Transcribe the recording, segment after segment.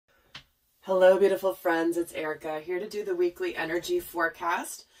Hello, beautiful friends. It's Erika here to do the weekly energy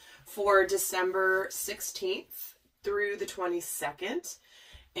forecast for December 16th through the 22nd.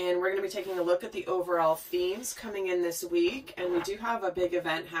 And we're going to be taking a look at the overall themes coming in this week. And we do have a big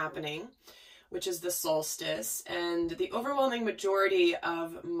event happening, which is the solstice. And the overwhelming majority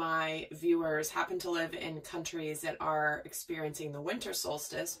of my viewers happen to live in countries that are experiencing the winter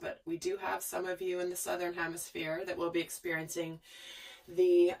solstice. But we do have some of you in the southern hemisphere that will be experiencing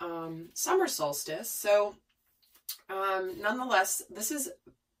the summer solstice. So nonetheless,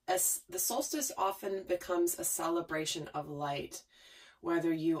 the solstice often becomes a celebration of light,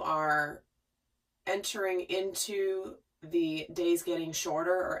 whether you are entering into the days getting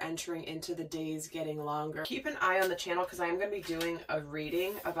shorter or entering into the days getting longer. Keep an eye on the channel because I'm going to be doing a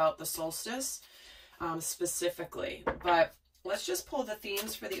reading about the solstice specifically, but let's just pull the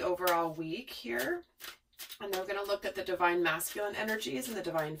themes for the overall week here. And then we're going to look at the divine masculine energies and the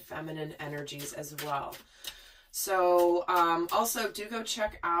divine feminine energies as well. So also do go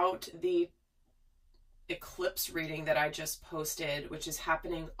check out the eclipse reading that I just posted, which is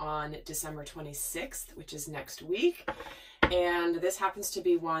happening on December 26th, which is next week. And this happens to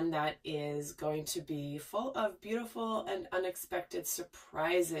be one that is going to be full of beautiful and unexpected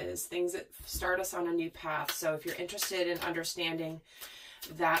surprises, things that start us on a new path. So if you're interested in understanding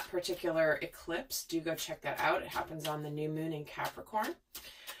that particular eclipse, do go check that out. It happens on the new moon in Capricorn.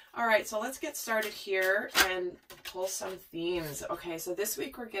 All right, so let's get started here and pull some themes. Okay, so this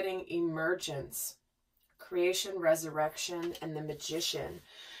week we're getting emergence, creation, resurrection, and the magician.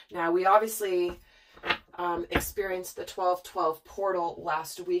 Now, we obviously experienced the 12-12 portal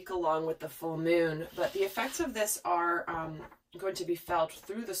last week along with the full moon, but the effects of this are going to be felt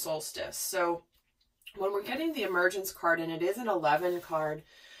through the solstice. So when we're getting the emergence card, and it is an 11 card,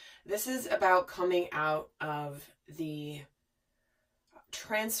 this is about coming out of the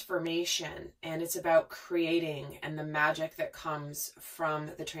transformation, and it's about creating and the magic that comes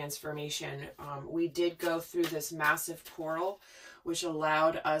from the transformation. We did go through this massive portal, which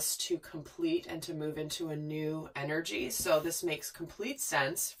allowed us to complete and to move into a new energy. So this makes complete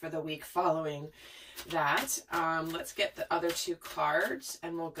sense for the week following that. Let's get the other two cards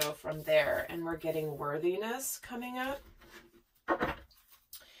and we'll go from there. And we're getting worthiness coming up.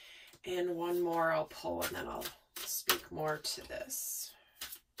 And one more I'll pull and then I'll speak more to this.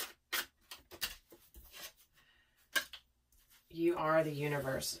 You are the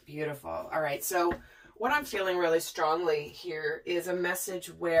universe. Beautiful. All right. So what I'm feeling really strongly here is a message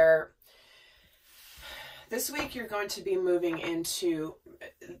where this week you're going to be moving into,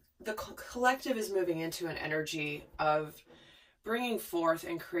 the collective is moving into an energy of bringing forth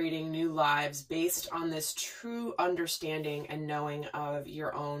and creating new lives based on this true understanding and knowing of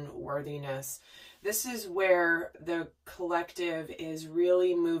your own worthiness. This is where the collective is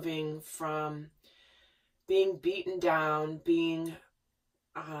really moving from being beaten down, being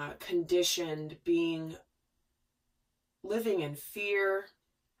conditioned, living in fear.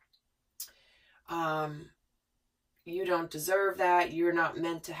 You don't deserve that. You're not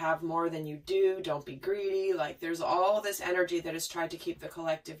meant to have more than you do. Don't be greedy. Like, there's all this energy that has tried to keep the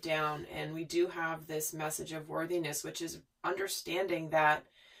collective down. And we do have this message of worthiness, which is understanding that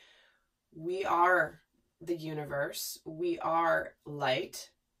we are the universe. We are light.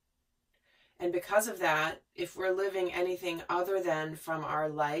 And because of that, if we're living anything other than from our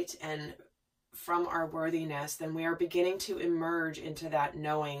light and from our worthiness, then we are beginning to emerge into that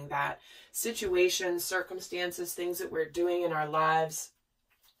knowing that situations, circumstances, things that we're doing in our lives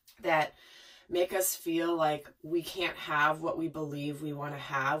that make us feel like we can't have what we believe we want to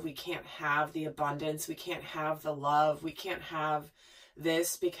have. We can't have the abundance. We can't have the love. We can't have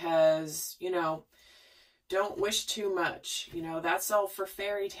this because, you know, don't wish too much. You know, that's all for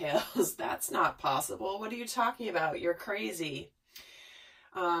fairy tales. That's not possible. What are you talking about? You're crazy.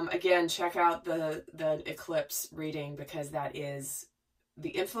 Again, check out the eclipse reading because that is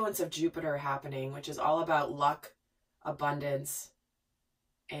the influence of Jupiter happening, which is all about luck, abundance,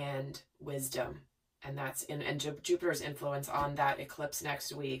 and wisdom. And that's Jupiter's influence on that eclipse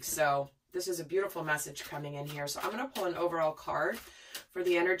next week. So this is a beautiful message coming in here. So I'm going to pull an overall card for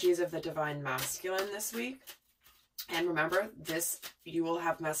the energies of the divine masculine this week. And remember, you will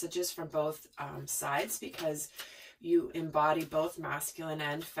have messages from both sides because you embody both masculine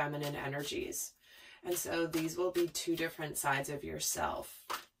and feminine energies. And so these will be two different sides of yourself.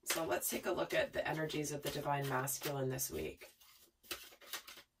 So let's take a look at the energies of the divine masculine this week.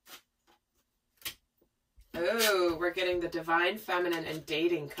 Oh, we're getting the divine feminine and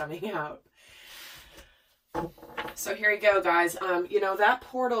dating coming out. So here you go, guys. You know, that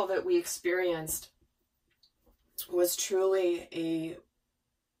portal that we experienced was truly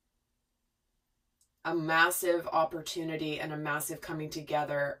a massive opportunity and a massive coming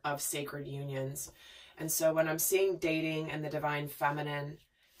together of sacred unions. And so when I'm seeing dating and the divine feminine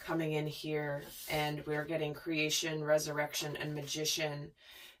coming in here, and we're getting creation, resurrection, and magician,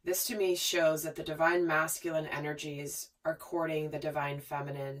 this to me shows that the divine masculine energies are courting the divine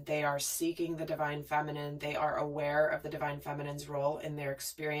feminine. They are seeking the divine feminine. They are aware of the divine feminine's role in their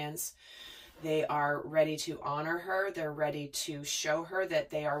experience. They are ready to honor her. They're ready to show her that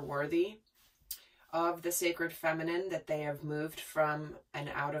they are worthy of the sacred feminine, that they have moved from and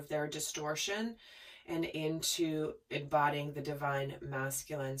out of their distortion and into embodying the divine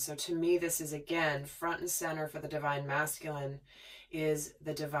masculine. So to me, this is again front and center for the divine masculine is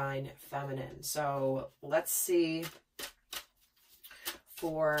the divine feminine. So let's see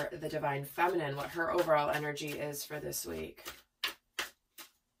for the divine feminine what her overall energy is for this week.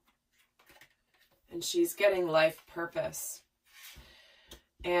 And she's getting life purpose.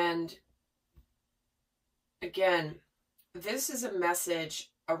 And again, this is a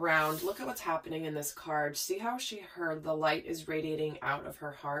message around, look at what's happening in this card. See how she heard the light is radiating out of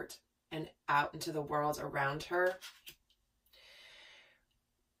her heart and out into the world around her.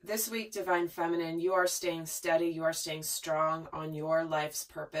 This week, divine feminine, you are staying steady. You are staying strong on your life's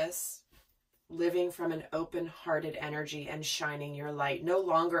purpose, living from an open-hearted energy and shining your light. No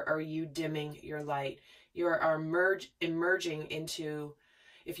longer are you dimming your light. You are emerging into,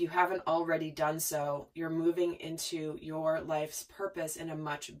 if you haven't already done so, you're moving into your life's purpose in a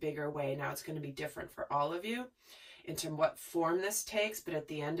much bigger way. Now, it's going to be different for all of you into what form this takes, but at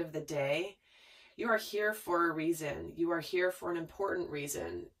the end of the day, you are here for a reason. You are here for an important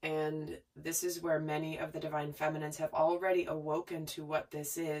reason. And this is where many of the divine feminines have already awoken to what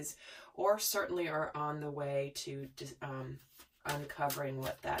this is, or certainly are on the way to uncovering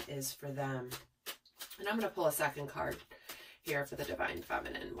what that is for them. And I'm going to pull a second card here for the divine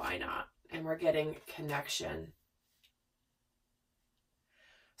feminine. Why not? And we're getting connection.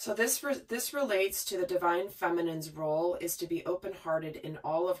 So this relates to the divine feminine's role is to be open-hearted in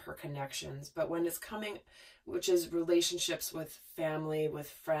all of her connections. But when it's coming, which is relationships with family, with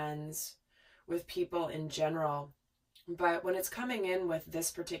friends, with people in general. But when it's coming in with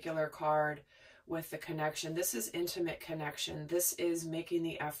this particular card, with the connection, this is intimate connection. This is making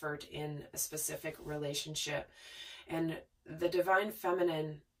the effort in a specific relationship. And the divine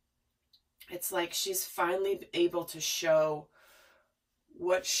feminine, it's like she's finally able to show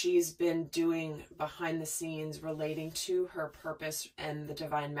what she's been doing behind the scenes relating to her purpose and the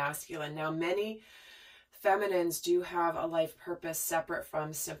divine masculine. Now, many feminines do have a life purpose separate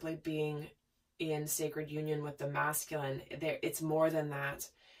from simply being in sacred union with the masculine. It's more than that.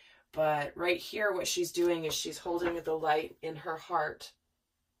 But right here, what she's doing is she's holding the light in her heart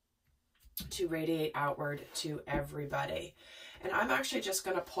to radiate outward to everybody. And I'm actually just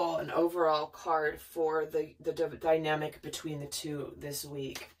going to pull an overall card for the dynamic between the two this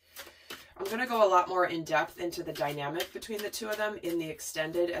week. I'm going to go a lot more in depth into the dynamic between the two of them in the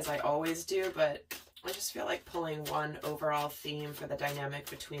extended, as I always do, but I just feel like pulling one overall theme for the dynamic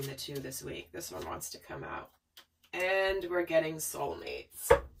between the two this week. This one wants to come out. And we're getting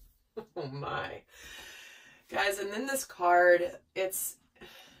soulmates. Oh my. Guys, and then this card, it's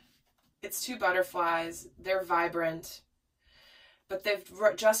two butterflies. They're vibrant. But they've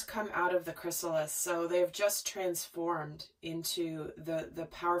just come out of the chrysalis, so they've just transformed into the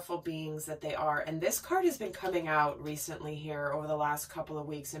powerful beings that they are. And this card has been coming out recently here over the last couple of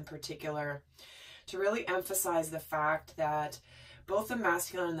weeks in particular to really emphasize the fact that both the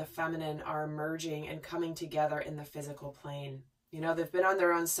masculine and the feminine are emerging and coming together in the physical plane. You know, they've been on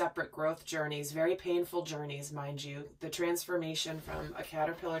their own separate growth journeys, very painful journeys, mind you. The transformation from a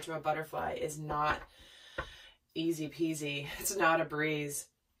caterpillar to a butterfly is not easy peasy. It's not a breeze.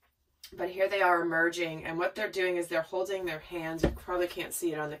 But here they are emerging, and what they're doing is they're holding their hands. You probably can't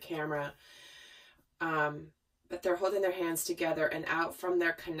see it on the camera, but they're holding their hands together, and out from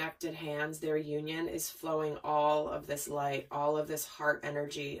their connected hands, their union is flowing all of this light, all of this heart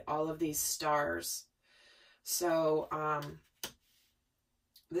energy, all of these stars. So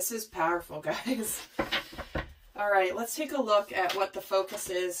this is powerful, guys. All right, let's take a look at what the focus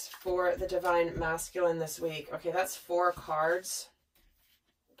is for the divine masculine this week. Okay, that's 4 cards,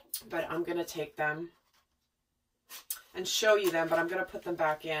 but I'm going to take them and show you them, but I'm going to put them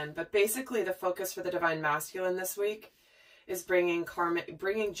back in. But basically, the focus for the divine masculine this week is bringing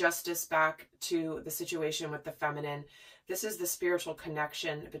justice back to the situation with the feminine. This is the spiritual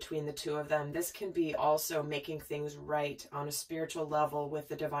connection between the two of them. This can be also making things right on a spiritual level with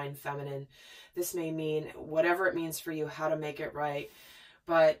the divine feminine. This may mean whatever it means for you, how to make it right.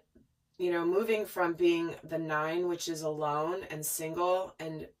 But, you know, moving from being the 9, which is alone and single,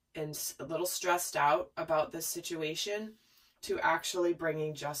 and and a little stressed out about this situation to actually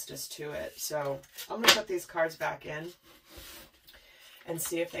bringing justice to it. So I'm going to put these cards back in and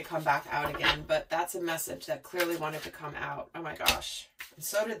see if they come back out again. But that's a message that clearly wanted to come out. Oh my gosh. And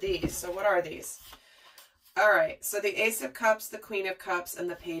so did these. So what are these? All right. So the Ace of Cups, the Queen of Cups, and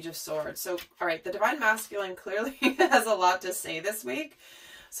the Page of Swords. So, all right. The Divine Masculine clearly has a lot to say this week.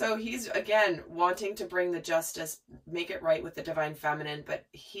 So he's, again, wanting to bring the justice, make it right with the Divine Feminine. But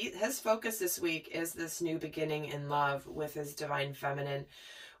his focus this week is this new beginning in love with his Divine Feminine,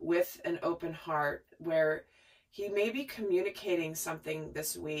 with an open heart, where he may be communicating something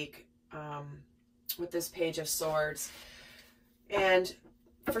this week with this Page of Swords. And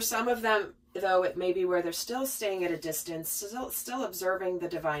for some of them, though, it may be where they're still staying at a distance, still observing the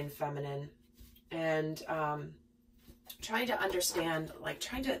Divine Feminine, and trying to understand, like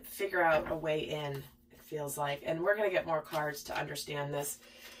trying to figure out a way in, it feels like. And we're going to get more cards to understand this.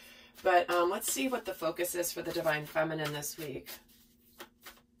 But let's see what the focus is for the Divine Feminine this week.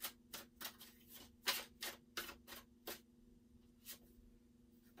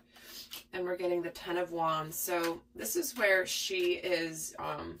 And we're getting the Ten of Wands. So this is where she is,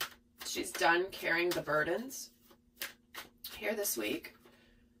 she's done carrying the burdens here this week,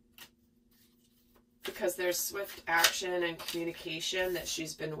 because there's swift action and communication that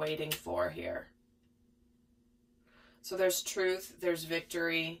she's been waiting for here. So there's truth, there's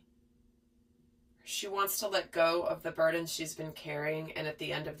victory. She wants to let go of the burdens she's been carrying, and at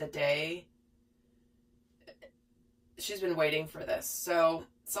the end of the day, she's been waiting for this. So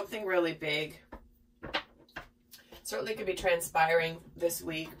something really big certainly could be transpiring this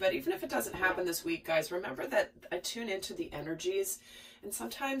week. But even if it doesn't happen this week, guys, remember that I tune into the energies, and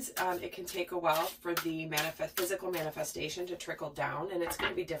sometimes it can take a while for the physical manifestation to trickle down, and it's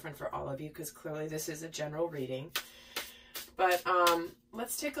going to be different for all of you, because clearly this is a general reading. But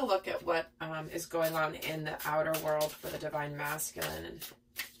let's take a look at what is going on in the outer world for the Divine Masculine, and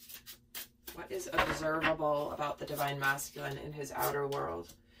what is observable about the Divine Masculine in his outer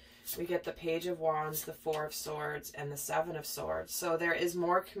world. We get the Page of Wands, the Four of Swords, and the Seven of Swords. So there is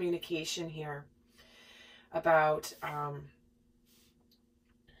more communication here about,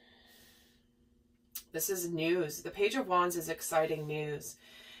 this is news. The Page of Wands is exciting news.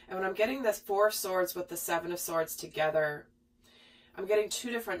 And when I'm getting this Four of Swords with the Seven of Swords together, I'm getting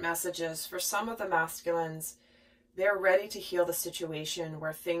two different messages. For some of the masculines, they're ready to heal the situation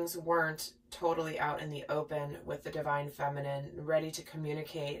where things weren't totally out in the open with the Divine Feminine, ready to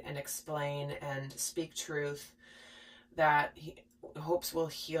communicate and explain and speak truth, that he hopes will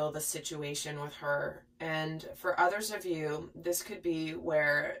heal the situation with her. And for others of you, this could be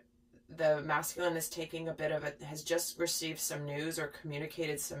where the masculine is taking a bit of it, has just received some news or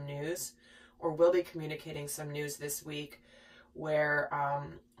communicated some news, or will be communicating some news this week, where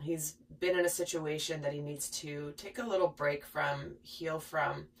he's been in a situation that he needs to take a little break from, heal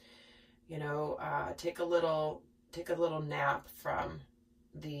from, you know, take a little nap from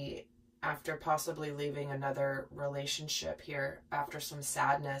after possibly leaving another relationship here, after some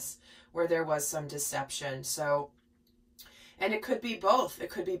sadness where there was some deception. So, and it could be both. It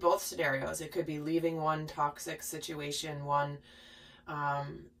could be both scenarios. It could be leaving one toxic situation, one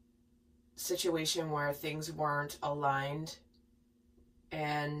situation where things weren't aligned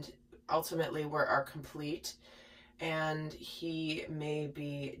and ultimately are complete, and he may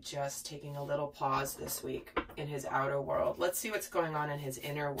be just taking a little pause this week in his outer world. Let's see what's going on in his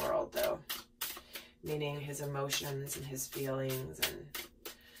inner world, though, meaning his emotions and his feelings and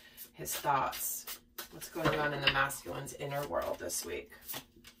his thoughts. What's going on in the masculine's inner world this week?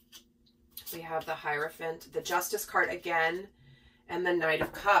 We have the Hierophant, the Justice card again, and the Knight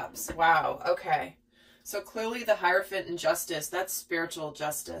of Cups. Wow, okay. So clearly the Hierophant and justice, that's spiritual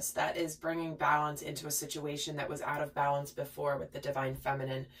justice. That is bringing balance into a situation that was out of balance before with the Divine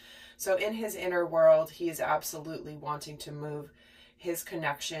Feminine. So in his inner world, he is absolutely wanting to move his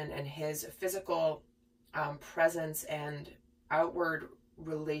connection and his physical presence and outward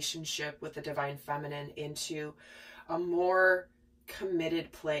relationship with the Divine Feminine into a more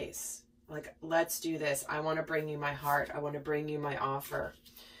committed place. Like, let's do this. I want to bring you my heart. I want to bring you my offer.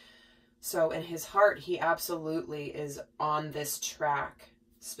 So in his heart, he absolutely is on this track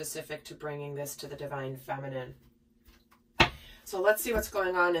specific to bringing this to the Divine Feminine. So let's see what's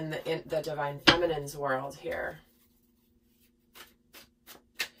going on in the Divine Feminine's world here.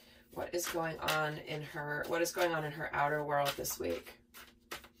 What is going on in her outer world this week?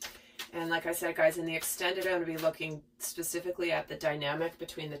 And like I said, guys, in the extended, I'm going to be looking specifically at the dynamic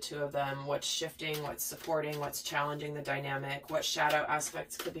between the two of them, what's shifting, what's supporting, what's challenging the dynamic, what shadow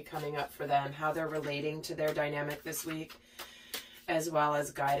aspects could be coming up for them, how they're relating to their dynamic this week. as well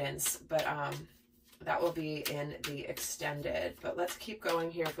as guidance, but that will be in the extended. But let's keep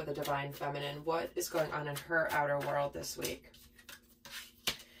going here for the Divine Feminine. What is going on in her outer world this week?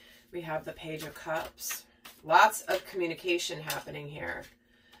 We have the Page of Cups. Lots of communication happening here.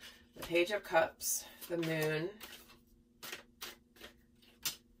 The Page of Cups, the Moon,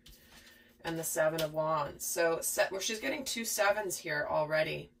 and the Seven of Wands. So she's getting 2 sevens here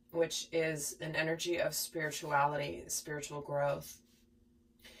already, which is an energy of spirituality, spiritual growth.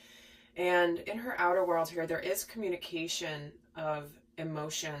 And in her outer world here, there is communication of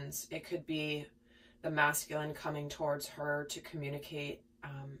emotions. It could be the masculine coming towards her to communicate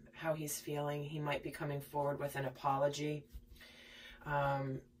how he's feeling. He might be coming forward with an apology.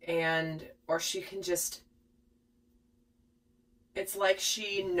 Or she can just, it's like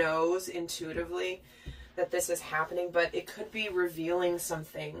she knows intuitively that this is happening, but it could be revealing some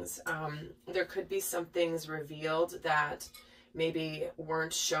things. There could be some things revealed that maybe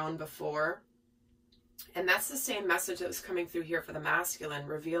weren't shown before. And that's the same message that was coming through here for the masculine,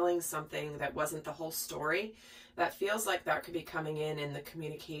 revealing something that wasn't the whole story. That feels like that could be coming in the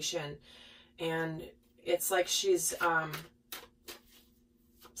communication. And it's like she's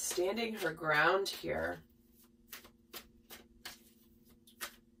standing her ground here.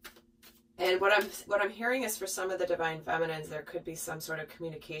 And what I'm hearing is for some of the Divine Feminines, there could be some sort of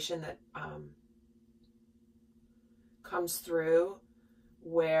communication that comes through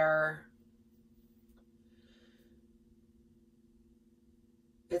where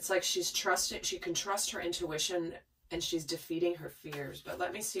it's like she can trust her intuition and she's defeating her fears. But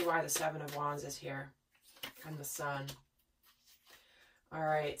let me see why the Seven of Wands is here and the Sun. All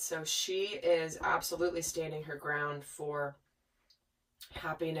right, so she is absolutely standing her ground for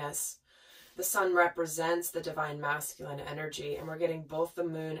happiness. The Sun represents the Divine Masculine energy, and we're getting both the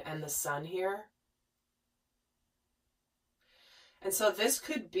Moon and the Sun here. And so this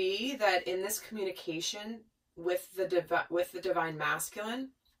could be that in this communication with the Divine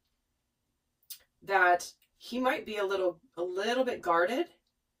Masculine, that he might be a little bit guarded,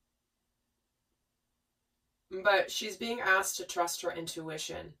 but she's being asked to trust her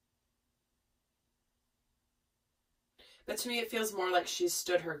intuition. But to me, it feels more like she's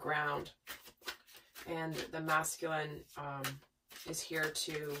stood her ground, and the masculine is here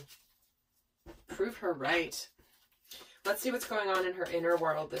to prove her right. Let's see what's going on in her inner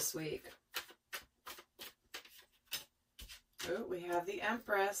world this week. Oh, we have the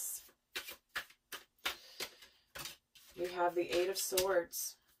Empress. We have the Eight of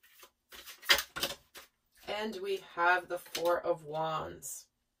Swords. And we have the Four of Wands.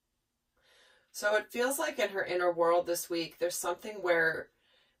 So it feels like in her inner world this week, there's something where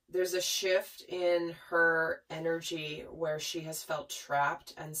there's a shift in her energy where she has felt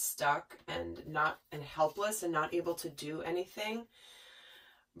trapped and stuck and helpless and not able to do anything.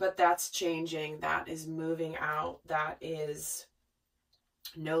 But that's changing. That is moving out. That is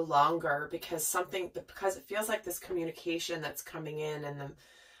no longer because it feels like this communication that's coming in and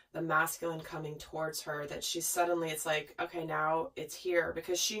the masculine coming towards her, that she's suddenly, it's like, okay, now it's here,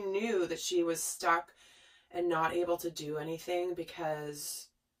 because she knew that she was stuck and not able to do anything because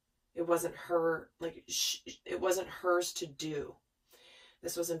it wasn't her, it wasn't hers to do.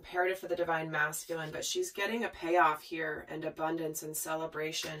 This was imperative for the Divine Masculine, but she's getting a payoff here and abundance and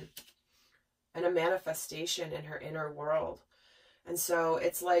celebration and a manifestation in her inner world. And so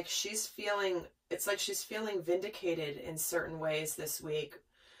it's like she's feeling vindicated in certain ways this week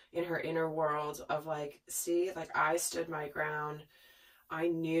in her inner world of like, see, like I stood my ground. I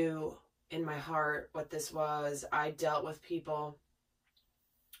knew in my heart what this was. I dealt with people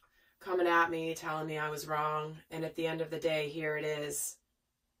coming at me, telling me I was wrong. And at the end of the day, here it is.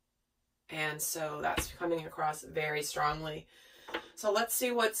 And so that's coming across very strongly. So let's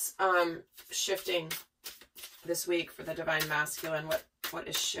see what's shifting this week for the Divine Masculine. What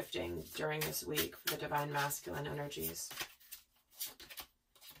is shifting during this week for the Divine Masculine energies?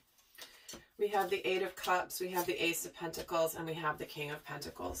 We have the Eight of Cups, we have the Ace of Pentacles, and we have the King of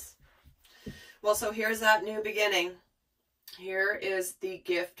Pentacles. Well, so here's that new beginning. Here is the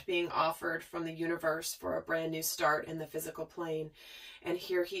gift being offered from the universe for a brand new start in the physical plane. And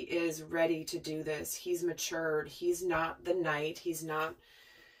here he is ready to do this. He's matured. He's not the knight. He's not,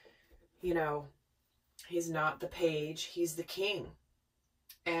 he's not the page. He's the king.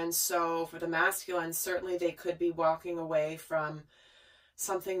 And so for the masculine, certainly they could be walking away from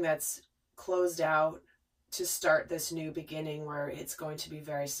something that's closed out to start this new beginning where it's going to be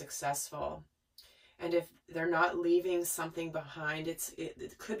very successful. And if they're not leaving something behind, it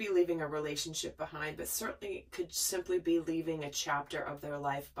could be leaving a relationship behind, but certainly could simply be leaving a chapter of their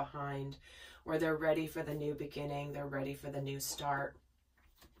life behind or they're ready for the new beginning. They're ready for the new start.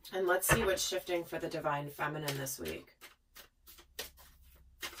 And let's see what's shifting for the Divine Feminine this week.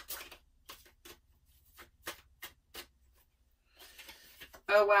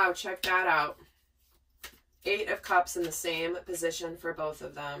 Oh, wow. Check that out. 8 of Cups in the same position for both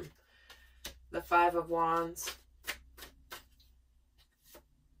of them. The 5 of Wands.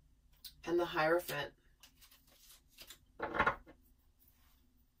 And the Hierophant.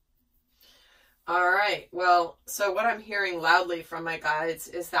 All right. Well, so what I'm hearing loudly from my guides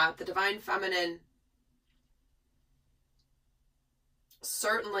is that the Divine Feminine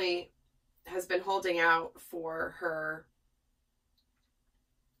certainly has been holding out for her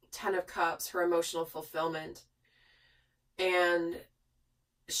 10 of Cups, her emotional fulfillment. And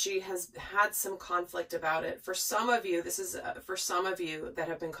she has had some conflict about it. For some of you, this is for some of you that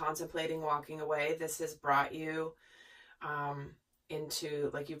have been contemplating walking away, this has brought you into,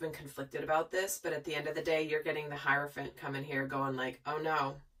 like, you've been conflicted about this, but at the end of the day, you're getting the Hierophant coming here going like, oh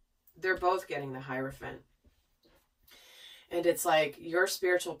no, they're both getting the Hierophant. And it's like your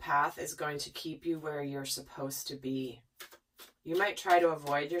spiritual path is going to keep you where you're supposed to be. You might try to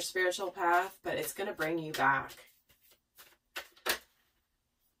avoid your spiritual path, but it's going to bring you back.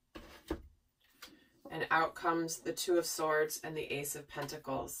 And out comes the 2 of Swords and the Ace of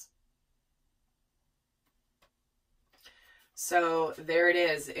Pentacles. So there it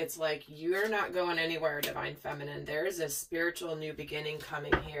is. It's like you're not going anywhere, Divine Feminine. There is a spiritual new beginning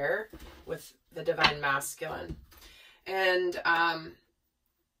coming here with the Divine Masculine. And I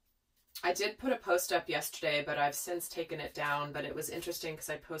did put a post up yesterday, but I've since taken it down. But it was interesting because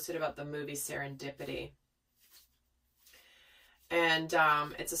I posted about the movie Serendipity. And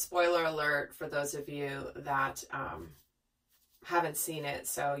it's a spoiler alert for those of you that haven't seen it.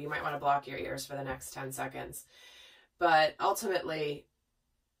 So you might want to block your ears for the next 10 seconds. But ultimately,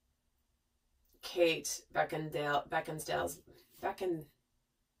 Kate Beckinsdale,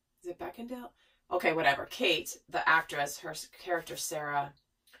 okay, whatever. Kate, the actress, her character Sarah,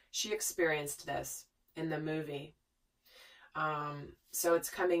 she experienced this in the movie. So it's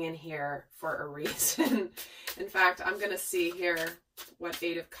coming in here for a reason. In fact, I'm going to see here what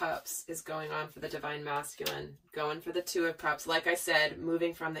 8 of Cups is going on for the Divine Masculine. Going for the 2 of Cups. Like I said,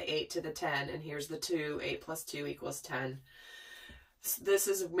 moving from the 8 to the 10. And here's the 2. 8 plus 2 equals 10. This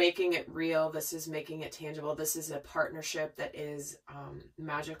is making it real. This is making it tangible. This is a partnership that is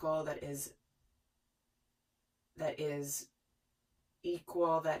magical, that is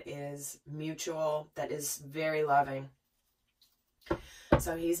equal, that is mutual, that is very loving.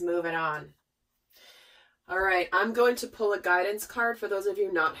 So he's moving on. All right, I'm going to pull a guidance card for those of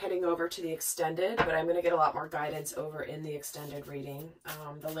you not heading over to the extended, but I'm going to get a lot more guidance over in the extended reading.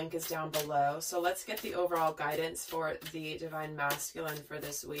 The link is down below. So let's get the overall guidance for the Divine Masculine for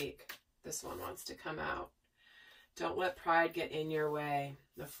this week. This one wants to come out. Don't let pride get in your way.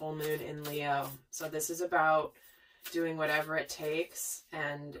 The full moon in Leo. So this is about doing whatever it takes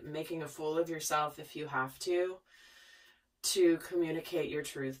and making a fool of yourself if you have to communicate your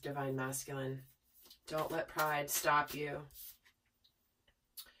truth, Divine Masculine. Don't let pride stop you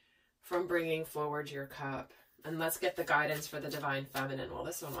from bringing forward your cup. And let's get the guidance for the Divine Feminine. Well,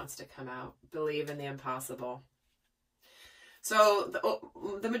 this one wants to come out. Believe in the impossible. So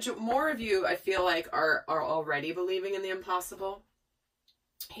more of you, I feel like, are already believing in the impossible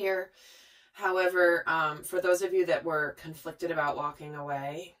here. However, for those of you that were conflicted about walking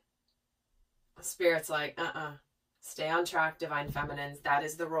away, Spirit's like, stay on track, Divine Feminines. That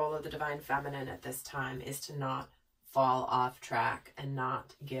is the role of the Divine Feminine at this time, is to not fall off track and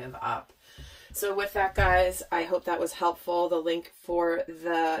not give up. So with that, guys, I hope that was helpful. The link for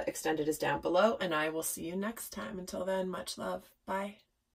the extended is down below, and I will see you next time. Until then, much love. Bye.